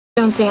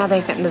don't see how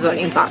they fit in the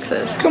voting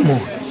boxes. Come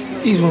on.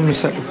 These women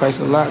sacrifice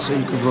a lot so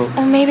you can vote.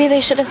 Well, maybe they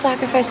should have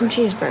sacrificed some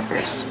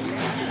cheeseburgers.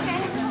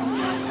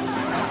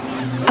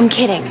 I'm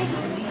kidding.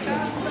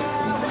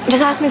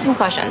 Just ask me some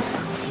questions.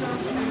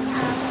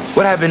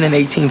 What happened in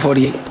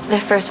 1848? The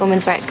first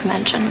women's rights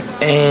convention.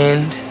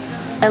 And?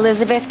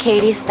 Elizabeth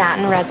Cady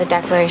Stanton read the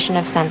Declaration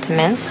of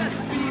Sentiments,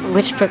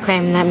 which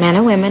proclaimed that men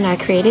and women are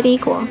created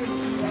equal.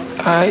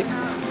 All right.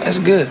 That's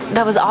good.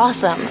 That was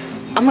awesome.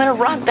 I'm gonna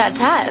rock that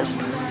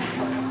test.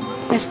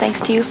 Miss,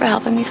 thanks to you for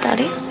helping me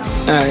study.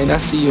 All right, I'll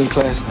see you in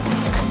class.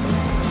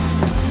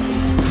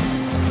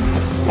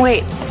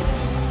 Wait.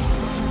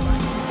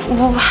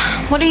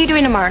 What are you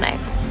doing tomorrow night?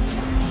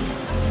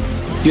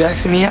 You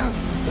asking me out?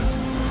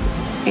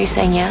 Are you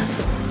saying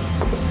yes?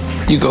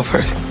 You go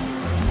first.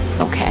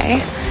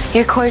 Okay.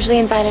 You're cordially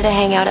invited to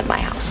hang out at my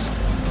house.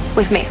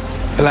 With me.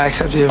 Well, I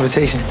accept your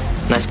invitation.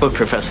 Nice book,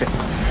 Professor.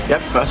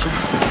 Yep, Professor.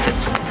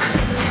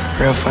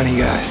 Real funny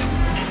guys.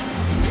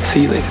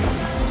 See you later.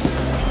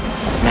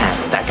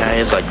 Man, that guy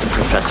is like the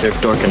professor of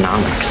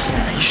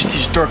dorkonomics. You should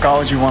teach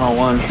Dorkology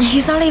 101.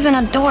 He's not even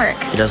a dork.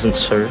 He doesn't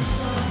surf,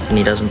 and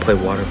he doesn't play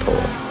water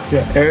polo.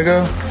 Yeah,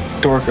 ergo,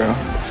 Dorko.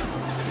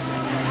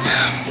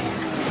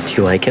 Do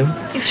you like him?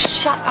 You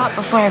shut up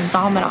before I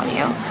vomit on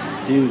you.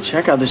 Dude,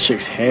 check out this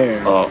chick's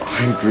hair. Oh,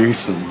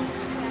 gruesome.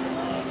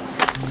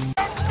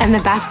 And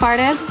the best part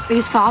is,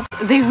 these cops,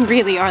 they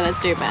really are that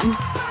stupid.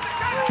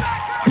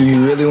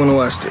 You really want to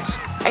watch this?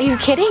 Are you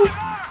kidding?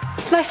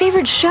 It's my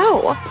favorite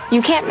show.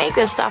 You can't make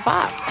this stuff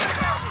up.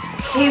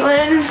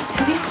 Kaitlyn,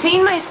 have you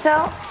seen my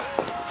cell?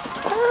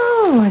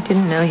 Oh, I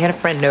didn't know you had a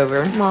friend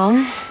over.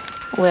 Mom,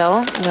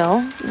 Will,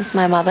 this is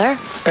my mother.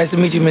 Nice to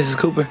meet you, Mrs.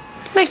 Cooper.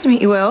 Nice to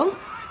meet you, Will.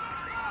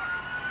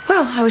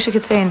 Well, I wish I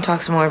could stay and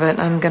talk some more, but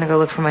I'm gonna go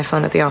look for my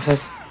phone at the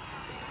office.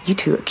 You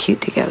two look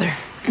cute together.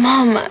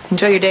 Mom.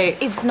 Enjoy your date.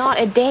 It's not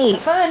a date.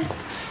 Fun.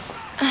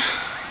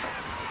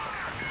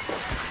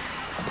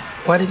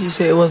 Why did you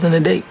say it wasn't a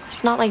date?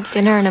 It's not like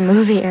dinner and a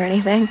movie or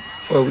anything.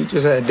 Well, we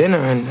just had dinner,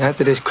 and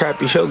after this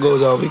crappy show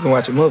goes off, we can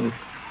watch a movie.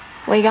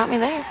 Well, you got me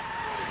there.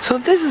 So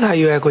if this is how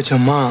you act with your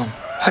mom,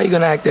 how you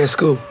gonna act at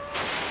school?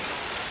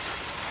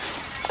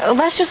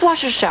 Let's just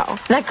watch a show.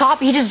 That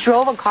cop, he just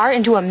drove a car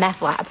into a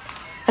meth lab.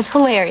 That's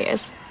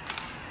hilarious.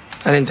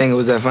 I didn't think it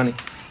was that funny.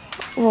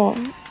 Well,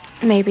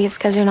 maybe it's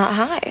because you're not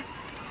high.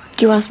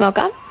 Do you want to smoke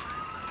up?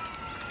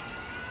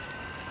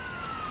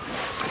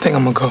 I think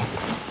I'm gonna go.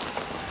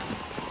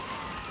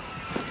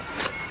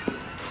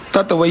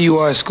 Thought the way you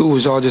are at school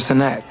was all just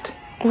an act.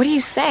 What are you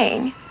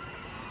saying?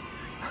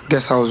 I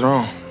guess I was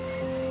wrong.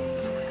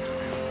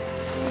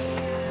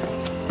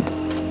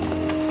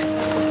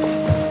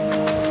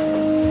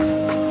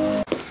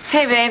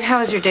 Hey, babe, how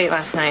was your date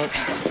last night?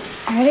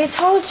 I already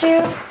told you.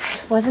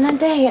 It wasn't a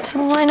date.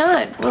 Well, why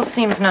not? Will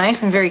seems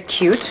nice and very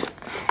cute.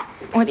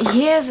 What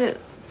he is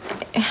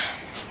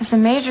a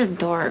major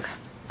dork.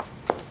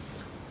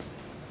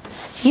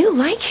 You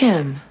like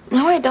him.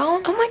 No, I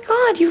don't. Oh, my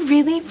God, you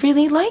really,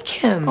 really like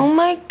him. Oh,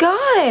 my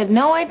God.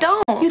 No, I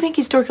don't. You think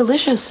he's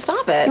dorkalicious.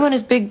 Stop it. You want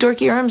his big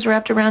dorky arms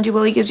wrapped around you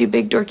while he gives you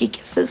big dorky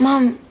kisses.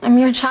 Mom, I'm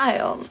your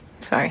child.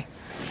 Sorry.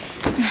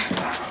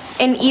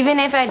 And even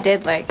if I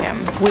did like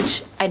him,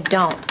 which I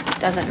don't,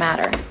 doesn't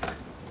matter.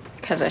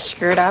 Because I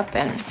screwed up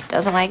and he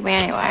doesn't like me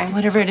anyway.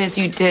 Whatever it is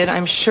you did,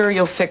 I'm sure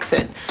you'll fix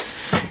it.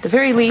 At the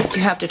very least,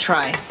 you have to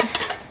try.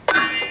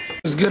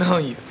 It was good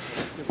on you.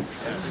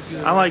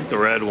 I like the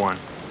red one.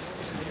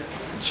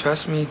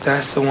 Trust me,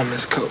 that's the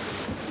woman's coat.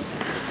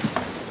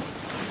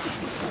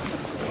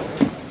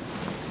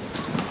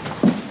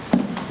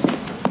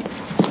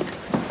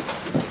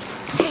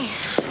 Hey,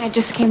 I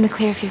just came to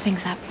clear a few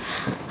things up.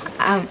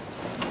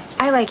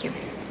 I like you,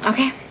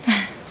 okay?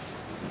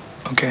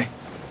 Okay.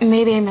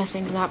 Maybe I messed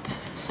things up,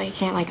 so you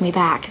can't like me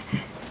back.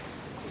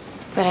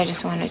 But I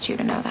just wanted you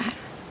to know that.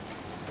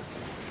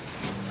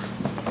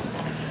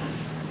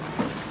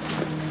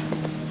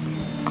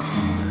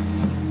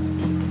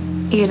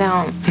 You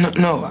don't?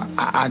 No,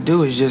 I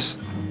do. It's just...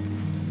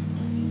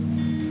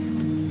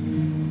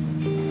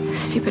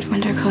 Stupid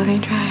winter clothing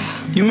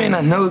drive. You may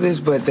not know this,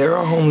 but there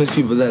are homeless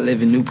people that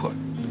live in Newport.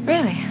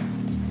 Really?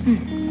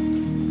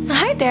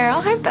 Hi,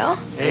 Daryl. Hi, Bill.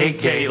 Hey,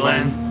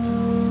 Kaitlyn.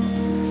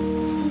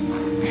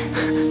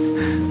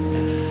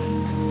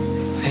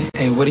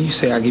 Hey, what do you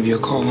say I give you a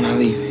call when I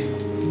leave?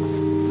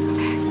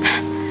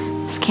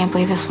 Okay. Just can't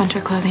believe this winter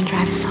clothing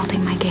drive is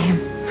salting my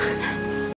game.